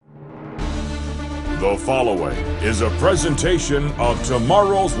The following is a presentation of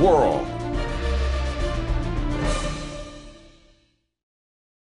Tomorrow's World.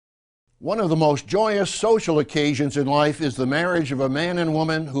 One of the most joyous social occasions in life is the marriage of a man and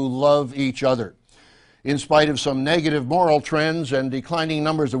woman who love each other. In spite of some negative moral trends and declining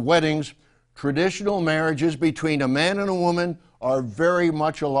numbers of weddings, traditional marriages between a man and a woman are very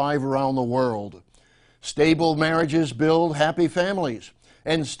much alive around the world. Stable marriages build happy families,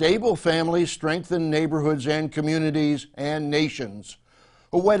 and stable families strengthen neighborhoods and communities and nations.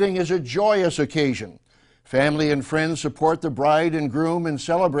 A wedding is a joyous occasion. Family and friends support the bride and groom and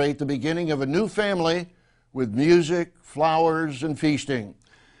celebrate the beginning of a new family with music, flowers, and feasting.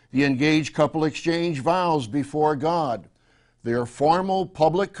 The engaged couple exchange vows before God. Their formal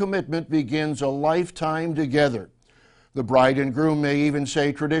public commitment begins a lifetime together. The bride and groom may even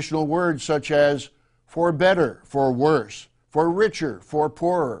say traditional words such as for better, for worse, for richer, for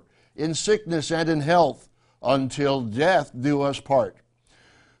poorer, in sickness and in health, until death do us part.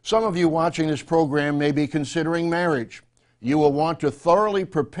 Some of you watching this program may be considering marriage. You will want to thoroughly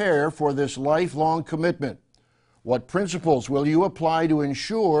prepare for this lifelong commitment. What principles will you apply to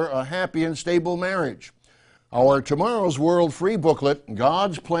ensure a happy and stable marriage? Our Tomorrow's World free booklet,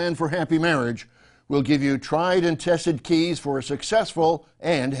 God's Plan for Happy Marriage, will give you tried and tested keys for a successful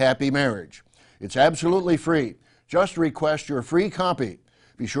and happy marriage. It's absolutely free. Just request your free copy.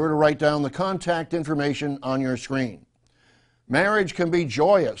 Be sure to write down the contact information on your screen. Marriage can be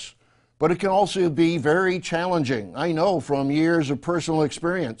joyous, but it can also be very challenging. I know from years of personal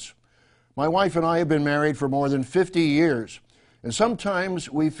experience. My wife and I have been married for more than 50 years, and sometimes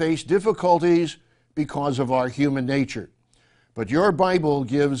we face difficulties because of our human nature. But your Bible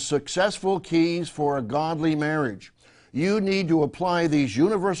gives successful keys for a godly marriage. You need to apply these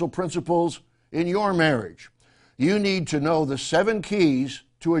universal principles in your marriage. You need to know the 7 keys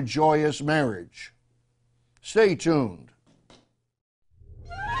to a joyous marriage. Stay tuned.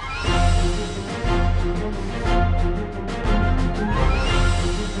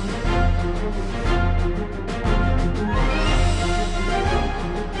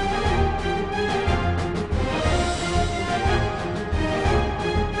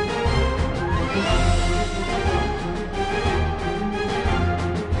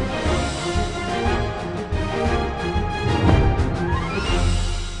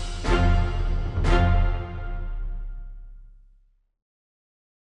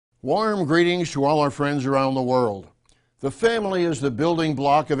 Warm greetings to all our friends around the world. The family is the building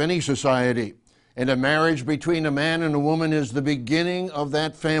block of any society, and a marriage between a man and a woman is the beginning of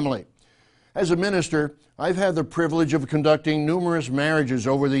that family. As a minister, I've had the privilege of conducting numerous marriages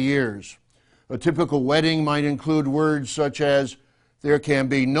over the years. A typical wedding might include words such as, "There can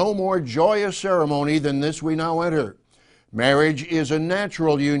be no more joyous ceremony than this we now enter." Marriage is a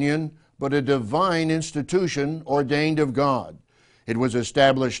natural union, but a divine institution ordained of God. It was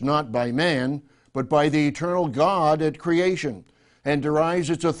established not by man, but by the eternal God at creation, and derives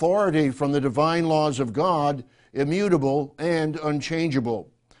its authority from the divine laws of God, immutable and unchangeable.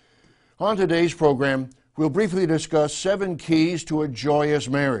 On today's program, we'll briefly discuss 7 keys to a joyous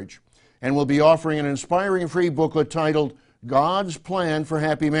marriage, and we'll be offering an inspiring free booklet titled God's Plan for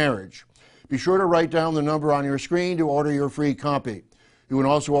Happy Marriage. Be sure to write down the number on your screen to order your free copy. You can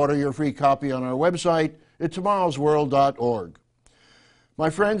also order your free copy on our website at tomorrowsworld.org. My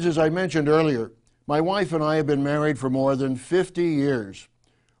friends, as I mentioned earlier, my wife and I have been married for more than 50 years.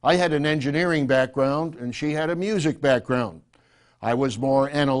 I had an engineering background and she had a music background. I was more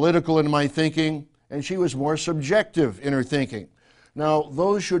analytical in my thinking and she was more subjective in her thinking. Now,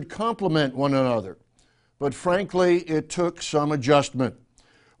 those should complement one another, but frankly, it took some adjustment.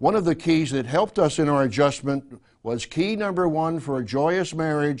 One of the keys that helped us in our adjustment was key number 1 for a joyous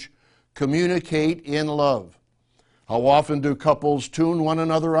marriage: communicate in love. How often do couples tune one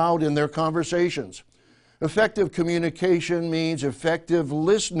another out in their conversations? Effective communication means effective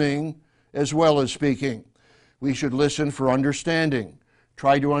listening as well as speaking. We should listen for understanding.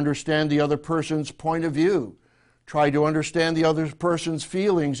 Try to understand the other person's point of view. Try to understand the other person's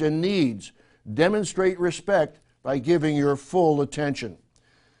feelings and needs. Demonstrate respect by giving your full attention.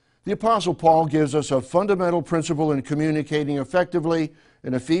 The Apostle Paul gives us a fundamental principle in communicating effectively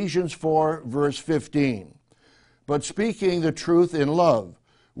in Ephesians 4, verse 15. But speaking the truth in love,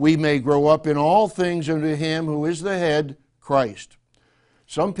 we may grow up in all things unto Him who is the head, Christ.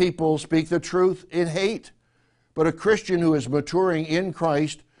 Some people speak the truth in hate, but a Christian who is maturing in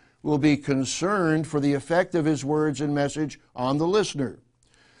Christ will be concerned for the effect of his words and message on the listener.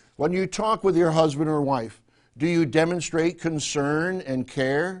 When you talk with your husband or wife, do you demonstrate concern and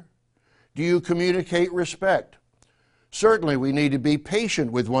care? Do you communicate respect? Certainly we need to be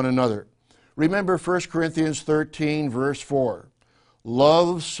patient with one another. Remember 1 Corinthians 13, verse 4.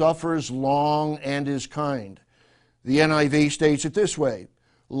 Love suffers long and is kind. The NIV states it this way.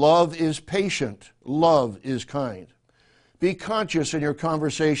 Love is patient. Love is kind. Be conscious in your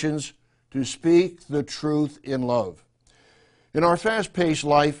conversations to speak the truth in love. In our fast-paced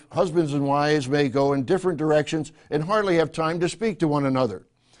life, husbands and wives may go in different directions and hardly have time to speak to one another.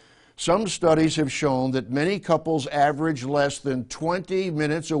 Some studies have shown that many couples average less than 20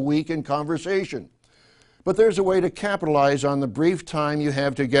 minutes a week in conversation. But there's a way to capitalize on the brief time you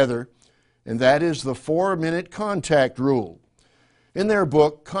have together, and that is the 4-minute contact rule. In their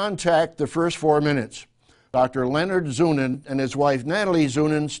book, Contact the First 4 Minutes, Dr. Leonard Zunin and his wife Natalie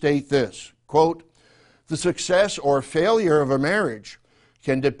Zunin state this, quote, "The success or failure of a marriage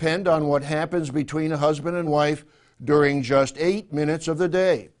can depend on what happens between a husband and wife during just 8 minutes of the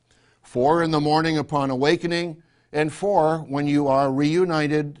day. 4 in the morning upon awakening, and 4 when you are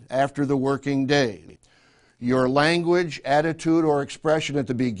reunited after the working day. Your language, attitude, or expression at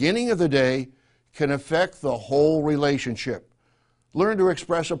the beginning of the day can affect the whole relationship. Learn to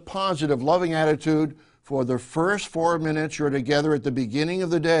express a positive, loving attitude for the first 4 minutes you're together at the beginning of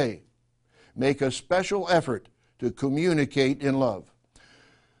the day. Make a special effort to communicate in love."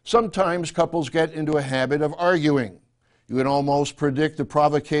 Sometimes couples get into a habit of arguing. You can almost predict the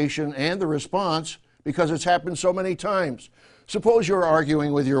provocation and the response because it's happened so many times. Suppose you're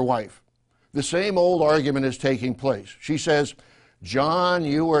arguing with your wife. The same old argument is taking place. She says, "John,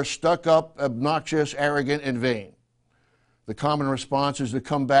 you are stuck up, obnoxious, arrogant, and vain." The common response is to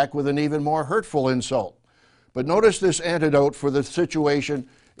come back with an even more hurtful insult. But notice this antidote for the situation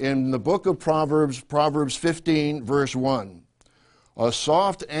in the book of Proverbs, Proverbs 15, verse 1. "A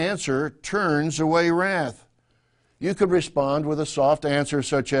soft answer turns away wrath." You could respond with a soft answer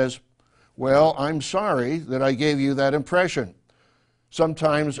such as, "Well, I'm sorry that I gave you that impression."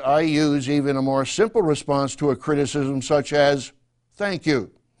 Sometimes I use even a more simple response to a criticism such as, "Thank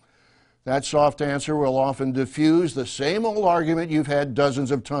you." That soft answer will often diffuse the same old argument you've had dozens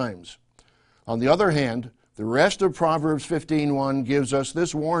of times. On the other hand, the rest of Proverbs 15:1 gives us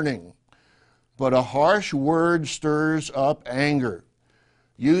this warning, "But a harsh word stirs up anger."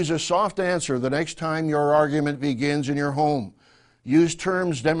 Use a soft answer the next time your argument begins in your home. Use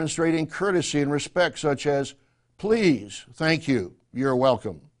terms demonstrating courtesy and respect such as, "Please," "Thank you," "You're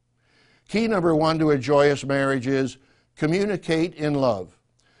welcome." Key number 1 to a joyous marriage is communicate in love.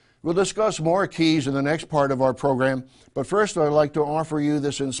 We'll discuss more keys in the next part of our program, but first I'd like to offer you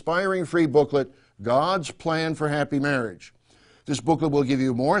this inspiring free booklet, God's Plan for Happy Marriage. This booklet will give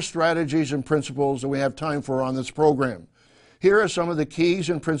you more strategies and principles than we have time for on this program. Here are some of the keys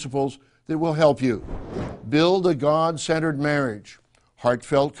and principles that will help you. Build a God-centered marriage,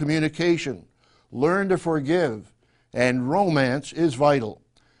 heartfelt communication, learn to forgive, and romance is vital.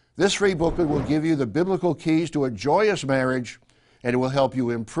 This free booklet will give you the biblical keys to a joyous marriage, and it will help you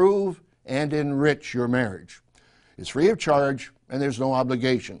improve and enrich your marriage. It's free of charge, and there's no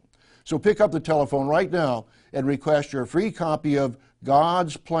obligation. So pick up the telephone right now and request your free copy of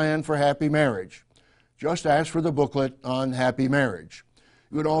God's Plan for Happy Marriage. Just ask for the booklet on happy marriage.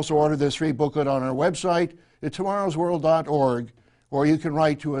 You can also order this free booklet on our website at tomorrowsworld.org, or you can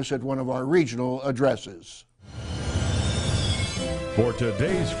write to us at one of our regional addresses. For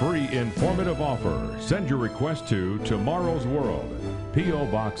today's free informative offer, send your request to Tomorrow's World, P.O.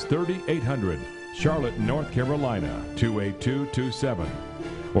 Box 3800, Charlotte, North Carolina, 28227.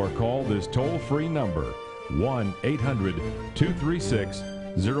 Or call this toll-free number,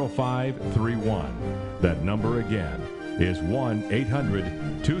 1-800-236-0531. That number again is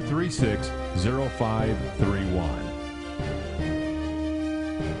 1-800-236-0531.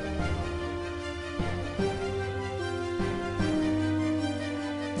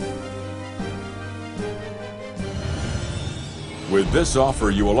 With this offer,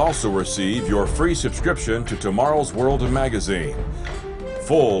 you will also receive your free subscription to Tomorrow's World magazine,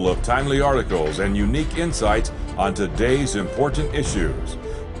 full of timely articles and unique insights on today's important issues.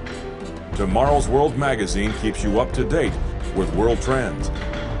 Tomorrow's World magazine keeps you up to date with world trends,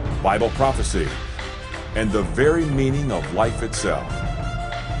 Bible prophecy, and the very meaning of life itself.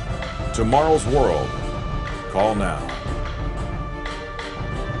 Tomorrow's World. Call now.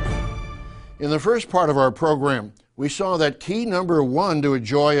 In the first part of our program, we saw that key number 1 to a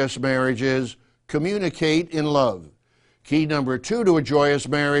joyous marriage is communicate in love. Key number 2 to a joyous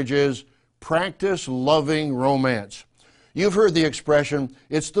marriage is practice loving romance. You've heard the expression,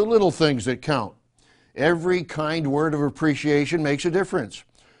 it's the little things that count. Every kind word of appreciation makes a difference.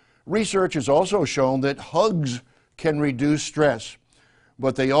 Research has also shown that hugs can reduce stress,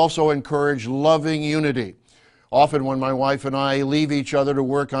 but they also encourage loving unity. Often when my wife and I leave each other to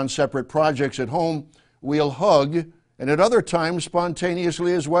work on separate projects at home, we'll hug, and at other times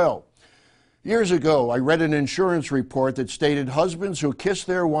spontaneously as well. Years ago, I read an insurance report that stated husbands who kiss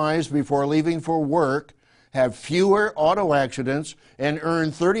their wives before leaving for work have fewer auto accidents and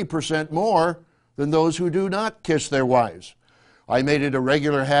earn 30% more than those who do not kiss their wives. I made it a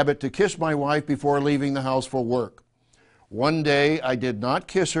regular habit to kiss my wife before leaving the house for work. One day, I did not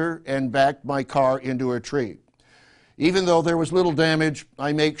kiss her and backed my car into a tree. Even though there was little damage,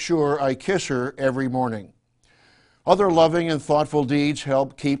 I make sure I kiss her every morning. Other loving and thoughtful deeds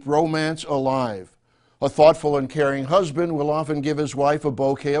help keep romance alive. A thoughtful and caring husband will often give his wife a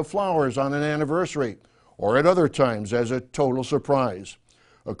bouquet of flowers on an anniversary, or at other times as a total surprise.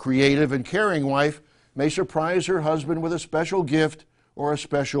 A creative and caring wife may surprise her husband with a special gift or a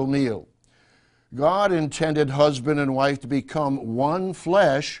special meal. God intended husband and wife to become one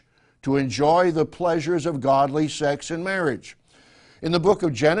flesh to enjoy the pleasures of godly sex in marriage. In the book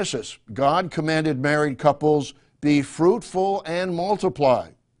of Genesis, God commanded married couples, "Be fruitful and multiply."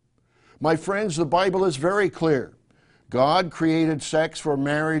 My friends, the Bible is very clear. God created sex for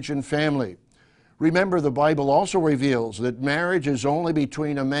marriage and family. Remember, the Bible also reveals that marriage is only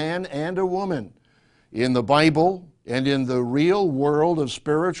between a man and a woman. In the Bible and in the real world of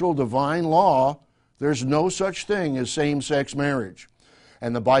spiritual divine law, there's no such thing as same-sex marriage.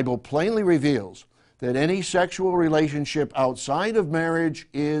 And the Bible plainly reveals that any sexual relationship outside of marriage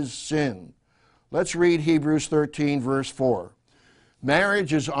is sin. Let's read Hebrews 13, verse 4.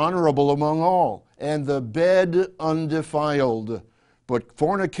 Marriage is honorable among all, and the bed undefiled. But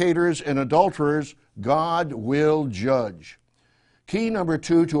fornicators and adulterers God will judge. Key number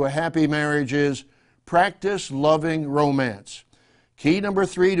 2 to a happy marriage is practice loving romance. Key number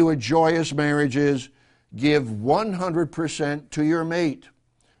 3 to a joyous marriage is give 100% to your mate.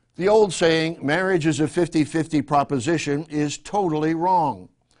 The old saying, marriage is a 50-50 proposition, is totally wrong.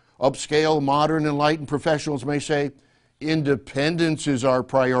 Upscale, modern, enlightened professionals may say, independence is our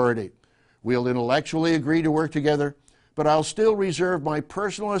priority. We'll intellectually agree to work together, but I'll still reserve my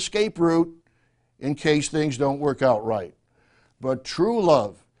personal escape route in case things don't work out right. But true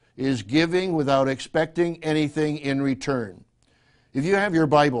love is giving without expecting anything in return. If you have your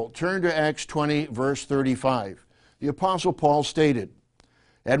Bible, turn to Acts 20, verse 35. The Apostle Paul stated,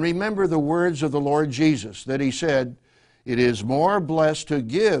 "And remember the words of the Lord Jesus, that he said, 'It is more blessed to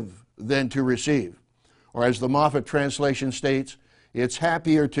give than to receive.' Or as the Moffat translation states, 'It's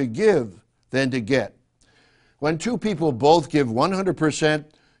happier to give than to get.'" When two people both give 100%,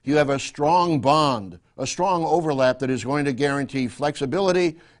 you have a strong bond, a strong overlap that is going to guarantee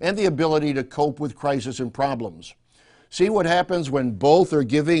flexibility and the ability to cope with crisis and problems. See what happens when both are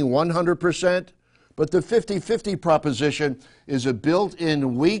giving 100%? But the 50-50 proposition is a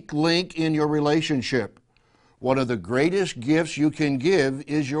built-in weak link in your relationship. One of the greatest gifts you can give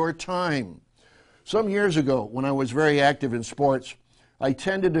is your time. Some years ago, when I was very active in sports, I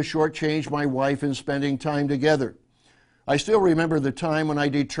tended to shortchange my wife in spending time together. I still remember the time when I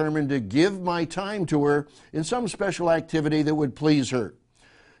determined to give my time to her in some special activity that would please her.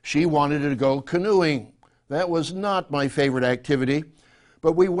 She wanted to go canoeing. That was not my favorite activity,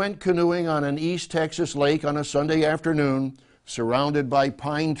 but we went canoeing on an East Texas lake on a Sunday afternoon, surrounded by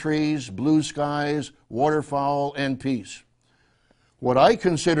pine trees, blue skies, waterfowl, and peace. What I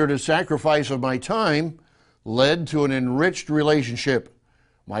considered a sacrifice of my time led to an enriched relationship.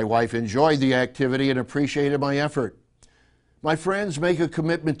 My wife enjoyed the activity and appreciated my effort. My friends, make a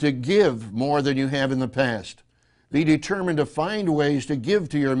commitment to give more than you have in the past. Be determined to find ways to give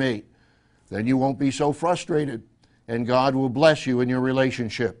to your mate. Then you won't be so frustrated, and God will bless you in your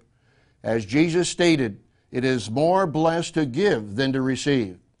relationship. As Jesus stated, it is more blessed to give than to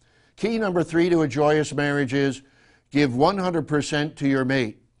receive. Key number 3 to a joyous marriage is give 100% to your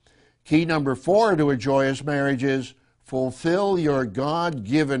mate. Key number 4 to a joyous marriage is fulfill your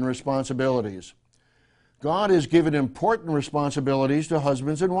God-given responsibilities. God has given important responsibilities to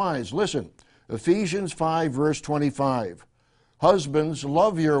husbands and wives. Listen, Ephesians 5, verse 25. Husbands,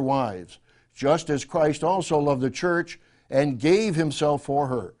 love your wives, just as Christ also loved the church and gave himself for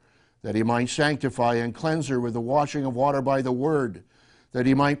her, that he might sanctify and cleanse her with the washing of water by the word, that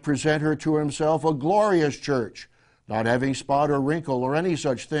he might present her to himself a glorious church, not having spot or wrinkle or any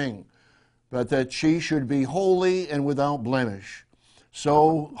such thing, but that she should be holy and without blemish.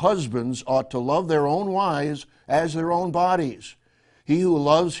 So husbands ought to love their own wives as their own bodies. He who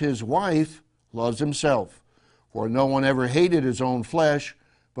loves his wife loves himself. For no one ever hated his own flesh,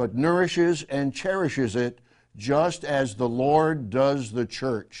 but nourishes and cherishes it, just as the Lord does the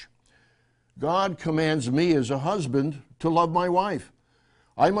church. God commands me as a husband to love my wife.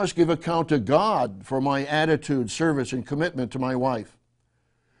 I must give account to God for my attitude, service, and commitment to my wife.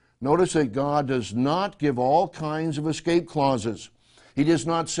 Notice that God does not give all kinds of escape clauses. He does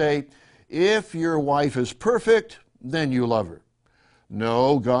not say, if your wife is perfect, then you love her.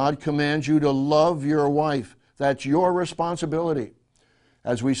 No, God commands you to love your wife. That's your responsibility.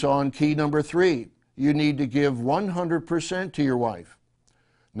 As we saw in key number 3, you need to give 100% to your wife.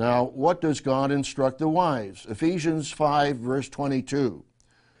 Now, what does God instruct the wives? Ephesians 5, verse 22.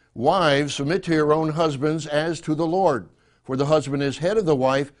 Wives, submit to your own husbands as to the Lord. For the husband is head of the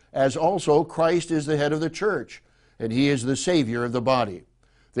wife, as also Christ is the head of the church, and he is the Savior of the body.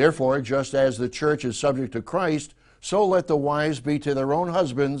 Therefore, just as the church is subject to Christ, so let the wives be to their own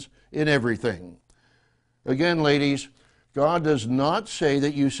husbands in everything. Again, ladies, God does not say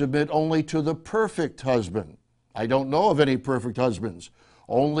that you submit only to the perfect husband. I don't know of any perfect husbands.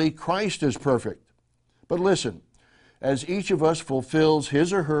 Only Christ is perfect. But listen, as each of us fulfills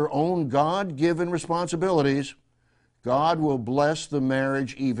his or her own God-given responsibilities, God will bless the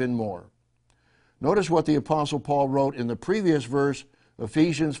marriage even more. Notice what the Apostle Paul wrote in the previous verse,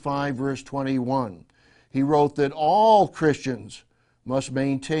 Ephesians 5, verse 21. He wrote that all Christians must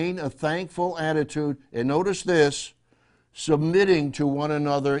maintain a thankful attitude, and notice this, submitting to one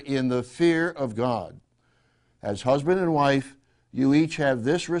another in the fear of God. As husband and wife, you each have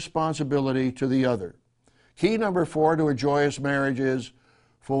this responsibility to the other. Key number 4 to a joyous marriage is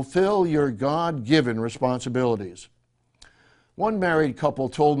fulfill your God-given responsibilities. One married couple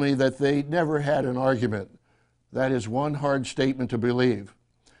told me that they never had an argument. That is one hard statement to believe.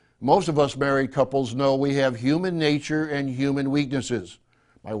 Most of us married couples know we have human nature and human weaknesses.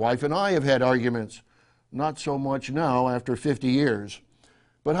 My wife and I have had arguments. Not so much now after 50 years.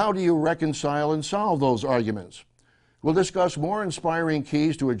 But how do you reconcile and solve those arguments? We'll discuss more inspiring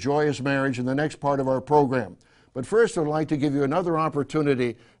keys to a joyous marriage in the next part of our program. But first, I'd like to give you another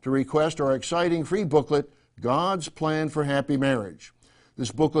opportunity to request our exciting free booklet, God's Plan for Happy Marriage. This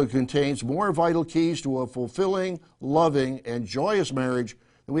booklet contains more vital keys to a fulfilling, loving, and joyous marriage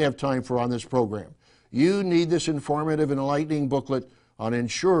than we have time for on this program. You need this informative and enlightening booklet on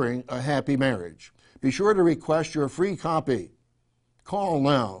ensuring a happy marriage. Be sure to request your free copy. Call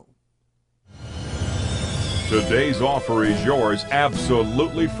now. Today's offer is yours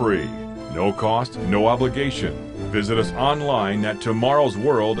absolutely free. No cost, no obligation. Visit us online at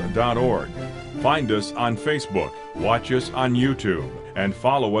tomorrowsworld.org. Find us on Facebook, watch us on YouTube, and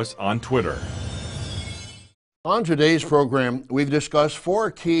follow us on Twitter. On today's program, we've discussed 4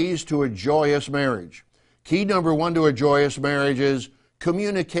 keys to a joyous marriage. Key number 1 to a joyous marriage is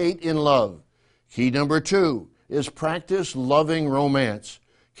communicate in love. Key number 2 is practice loving romance.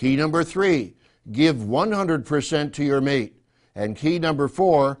 Key number 3, give 100% to your mate. And key number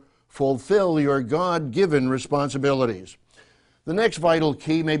 4, fulfill your God-given responsibilities. The next vital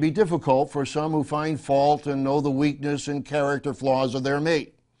key may be difficult for some who find fault and know the weakness and character flaws of their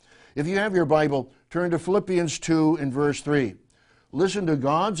mate. If you have your Bible, turn to Philippians 2 and verse 3. Listen to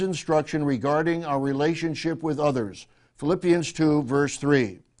God's instruction regarding our relationship with others. Philippians 2, verse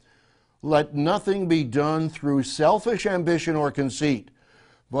 3. Let nothing be done through selfish ambition or conceit,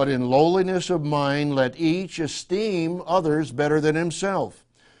 but in lowliness of mind let each esteem others better than himself.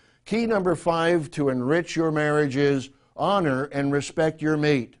 Key number 5 to enrich your marriage is honor and respect your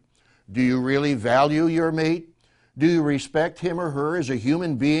mate. Do you really value your mate? Do you respect him or her as a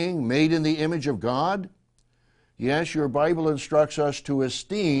human being made in the image of God? Yes, your Bible instructs us to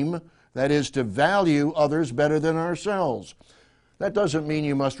esteem, that is, to value others better than ourselves. That doesn't mean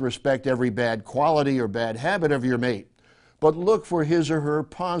you must respect every bad quality or bad habit of your mate, but look for his or her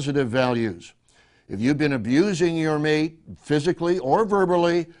positive values. If you've been abusing your mate physically or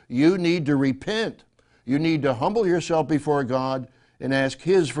verbally, you need to repent. You need to humble yourself before God and ask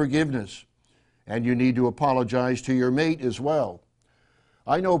his forgiveness. And you need to apologize to your mate as well.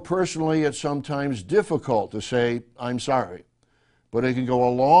 I know personally it's sometimes difficult to say, I'm sorry, but it can go a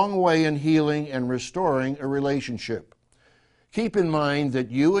long way in healing and restoring a relationship. Keep in mind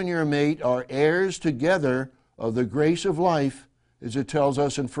that you and your mate are heirs together of the grace of life, as it tells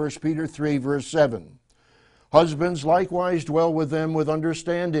us in 1 Peter 3, verse 7. Husbands likewise dwell with them with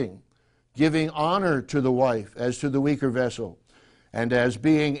understanding, giving honor to the wife as to the weaker vessel, and as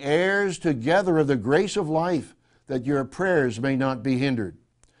being heirs together of the grace of life, that your prayers may not be hindered.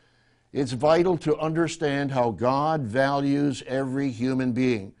 It's vital to understand how God values every human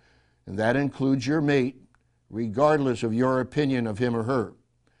being, and that includes your mate, regardless of your opinion of him or her.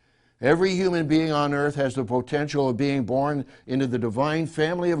 Every human being on earth has the potential of being born into the divine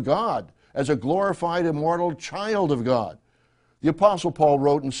family of God as a glorified, immortal child of God. The Apostle Paul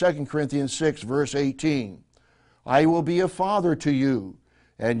wrote in 2 Corinthians 6, verse 18, I will be a father to you,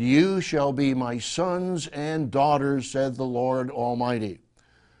 and you shall be my sons and daughters, said the Lord Almighty.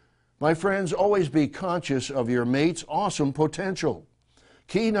 My friends, always be conscious of your mate's awesome potential.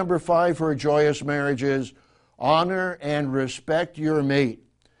 Key number 5 for a joyous marriage is honor and respect your mate.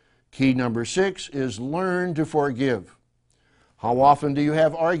 Key number 6 is learn to forgive. How often do you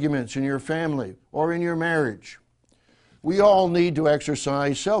have arguments in your family or in your marriage? We all need to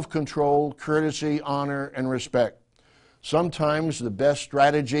exercise self-control, courtesy, honor, and respect. Sometimes the best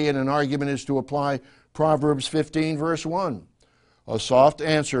strategy in an argument is to apply Proverbs 15, verse 1. A soft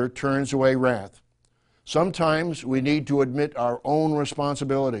answer turns away wrath. Sometimes we need to admit our own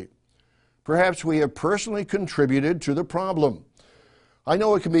responsibility. Perhaps we have personally contributed to the problem. I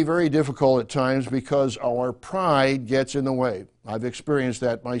know it can be very difficult at times because our pride gets in the way. I've experienced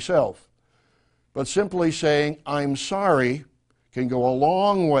that myself. But simply saying, I'm sorry, can go a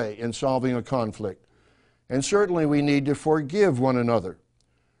long way in solving a conflict. And certainly we need to forgive one another.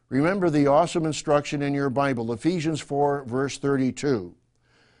 Remember the awesome instruction in your Bible, Ephesians 4, verse 32.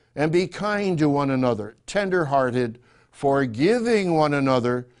 And be kind to one another, tender-hearted, forgiving one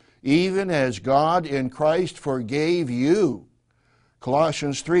another, even as God in Christ forgave you.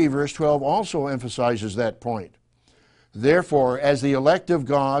 Colossians 3, verse 12 also emphasizes that point. Therefore, as the elect of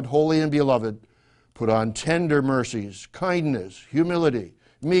God, holy and beloved, put on tender mercies, kindness, humility,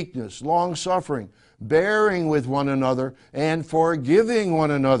 meekness, long-suffering, bearing with one another, and forgiving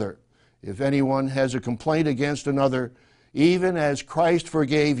one another. If anyone has a complaint against another, even as Christ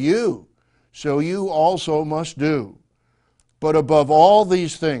forgave you, so you also must do. But above all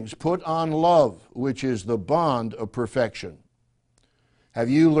these things, put on love, which is the bond of perfection. Have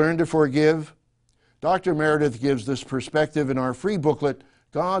you learned to forgive? Dr. Meredith gives this perspective in our free booklet,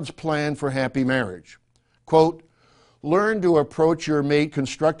 God's Plan for Happy Marriage. Quote, learn to approach your mate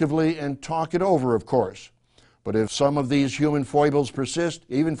constructively and talk it over, of course. But if some of these human foibles persist,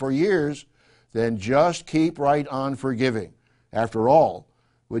 even for years, then just keep right on forgiving. After all,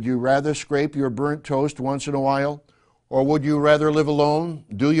 would you rather scrape your burnt toast once in a while? Or would you rather live alone,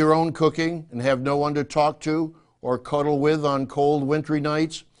 do your own cooking, and have no one to talk to or cuddle with on cold wintry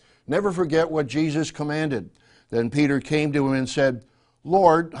nights? Never forget what Jesus commanded. Then Peter came to him and said,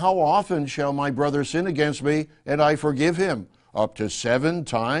 Lord, how often shall my brother sin against me, and I forgive him? Up to 7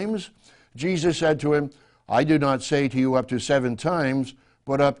 times? Jesus said to him, I do not say to you up to 7 times,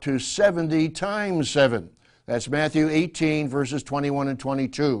 but up to 70 times 7. That's Matthew 18, verses 21 and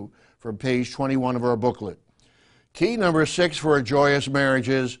 22, from page 21 of our booklet. Key number 6 for a joyous marriage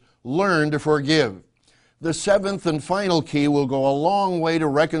is learn to forgive. The 7th and final key will go a long way to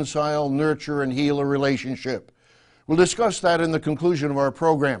reconcile, nurture, and heal a relationship. We'll discuss that in the conclusion of our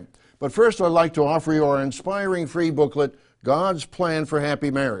program. But first, I'd like to offer you our inspiring free booklet, God's Plan for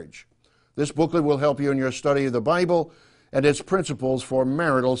Happy Marriage. This booklet will help you in your study of the Bible and its principles for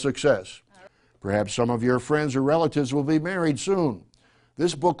marital success. Perhaps some of your friends or relatives will be married soon.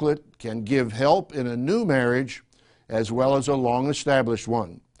 This booklet can give help in a new marriage as well as a long-established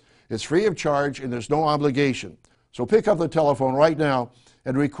one. It's free of charge and there's no obligation. So pick up the telephone right now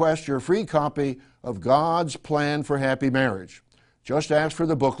and request your free copy of God's Plan for Happy Marriage. Just ask for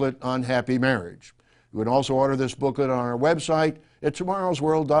the booklet on happy marriage. You can also order this booklet on our website at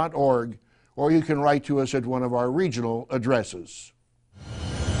tomorrowsworld.org, or you can write to us at one of our regional addresses.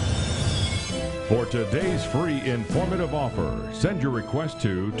 For today's free informative offer, send your request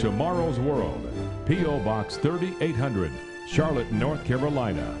to Tomorrow's World, P.O. Box 3800, Charlotte, North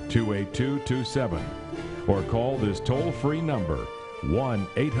Carolina, 28227. Or call this toll-free number,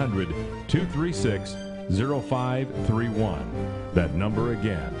 1-800-236-0531. That number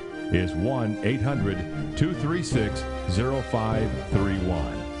again is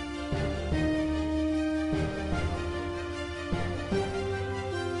 1-800-236-0531.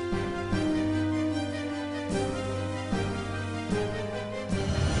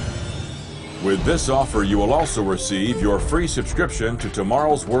 With this offer, you will also receive your free subscription to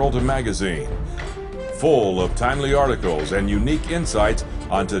Tomorrow's World magazine, full of timely articles and unique insights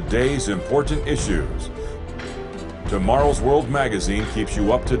on today's important issues. Tomorrow's World magazine keeps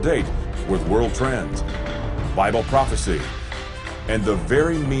you up to date with world trends, Bible prophecy, and the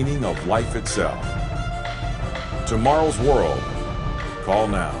very meaning of life itself. Tomorrow's World. Call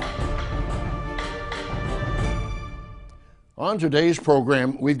now. On today's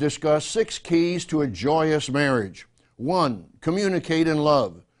program, we've discussed 6 keys to a joyous marriage. 1, communicate in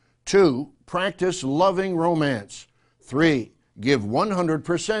love. 2, practice loving romance. 3, give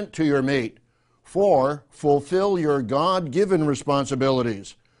 100% to your mate. 4, fulfill your God-given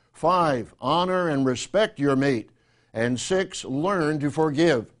responsibilities. 5, honor and respect your mate. And 6, learn to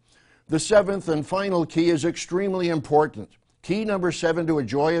forgive. The 7th and final key is extremely important. Key number 7 to a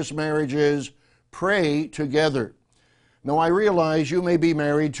joyous marriage is pray together. Now, I realize you may be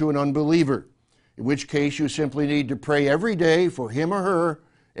married to an unbeliever, in which case you simply need to pray every day for him or her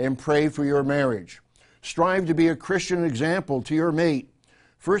and pray for your marriage. Strive to be a Christian example to your mate.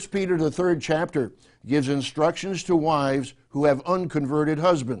 1 Peter, the 3rd chapter, gives instructions to wives who have unconverted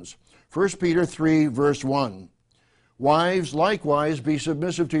husbands. 1 Peter 3, verse 1. Wives, likewise, be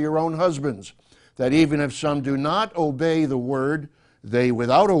submissive to your own husbands, that even if some do not obey the word, they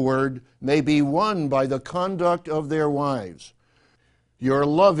without a word may be won by the conduct of their wives. Your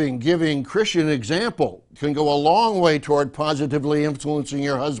loving, giving Christian example can go a long way toward positively influencing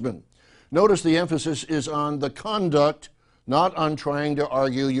your husband. Notice the emphasis is on the conduct, not on trying to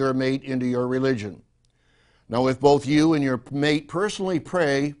argue your mate into your religion. Now, if both you and your mate personally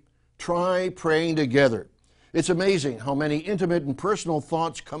pray, try praying together. It's amazing how many intimate and personal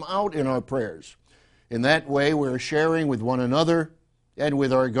thoughts come out in our prayers. In that way, we're sharing with one another and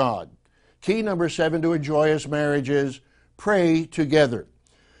with our God. Key number 7 to a joyous marriage is pray together.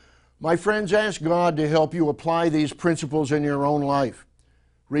 My friends, ask God to help you apply these principles in your own life.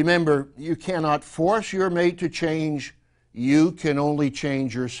 Remember, you cannot force your mate to change. You can only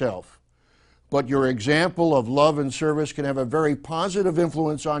change yourself. But your example of love and service can have a very positive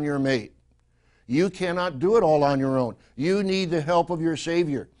influence on your mate. You cannot do it all on your own. You need the help of your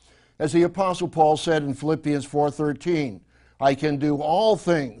Savior. As the Apostle Paul said in Philippians 4:13, I can do all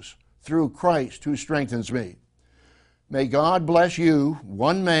things through Christ who strengthens me. May God bless you,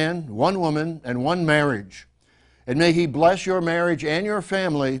 one man, one woman, and one marriage. And may He bless your marriage and your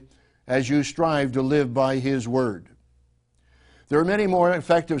family as you strive to live by His Word. There are many more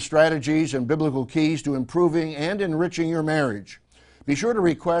effective strategies and biblical keys to improving and enriching your marriage. Be sure to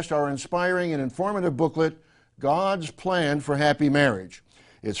request our inspiring and informative booklet, God's Plan for Happy Marriage.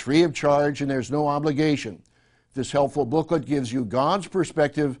 It's free of charge and there's no obligation. This helpful booklet gives you God's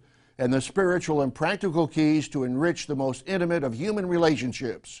perspective and the spiritual and practical keys to enrich the most intimate of human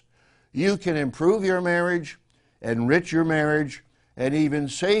relationships. You can improve your marriage, enrich your marriage, and even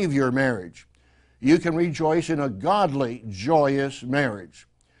save your marriage. You can rejoice in a godly, joyous marriage.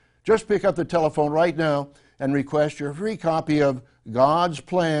 Just pick up the telephone right now and request your free copy of God's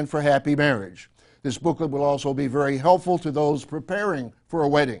Plan for Happy Marriage. This booklet will also be very helpful to those preparing for a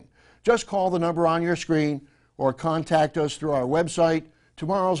wedding. Just call the number on your screen or contact us through our website,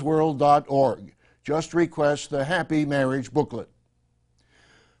 tomorrowsworld.org. Just request the Happy Marriage booklet.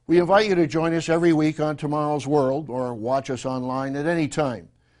 We invite you to join us every week on Tomorrow's World or watch us online at any time.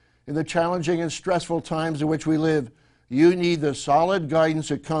 In the challenging and stressful times in which we live, you need the solid guidance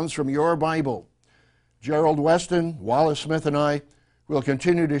that comes from your Bible. Gerald Weston, Wallace Smith, and I will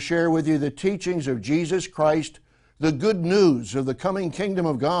continue to share with you the teachings of Jesus Christ, the good news of the coming kingdom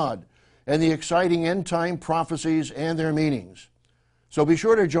of God, and the exciting end-time prophecies and their meanings. So be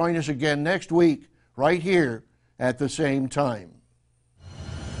sure to join us again next week, right here at the same time.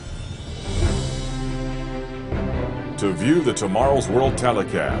 To view the Tomorrow's World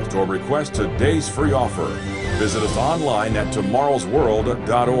telecast or request today's free offer, visit us online at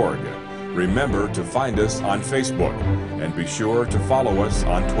tomorrowsworld.org. Remember to find us on Facebook and be sure to follow us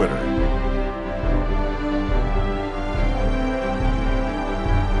on Twitter.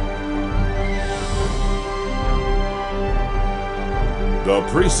 The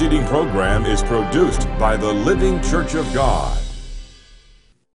preceding program is produced by the Living Church of God.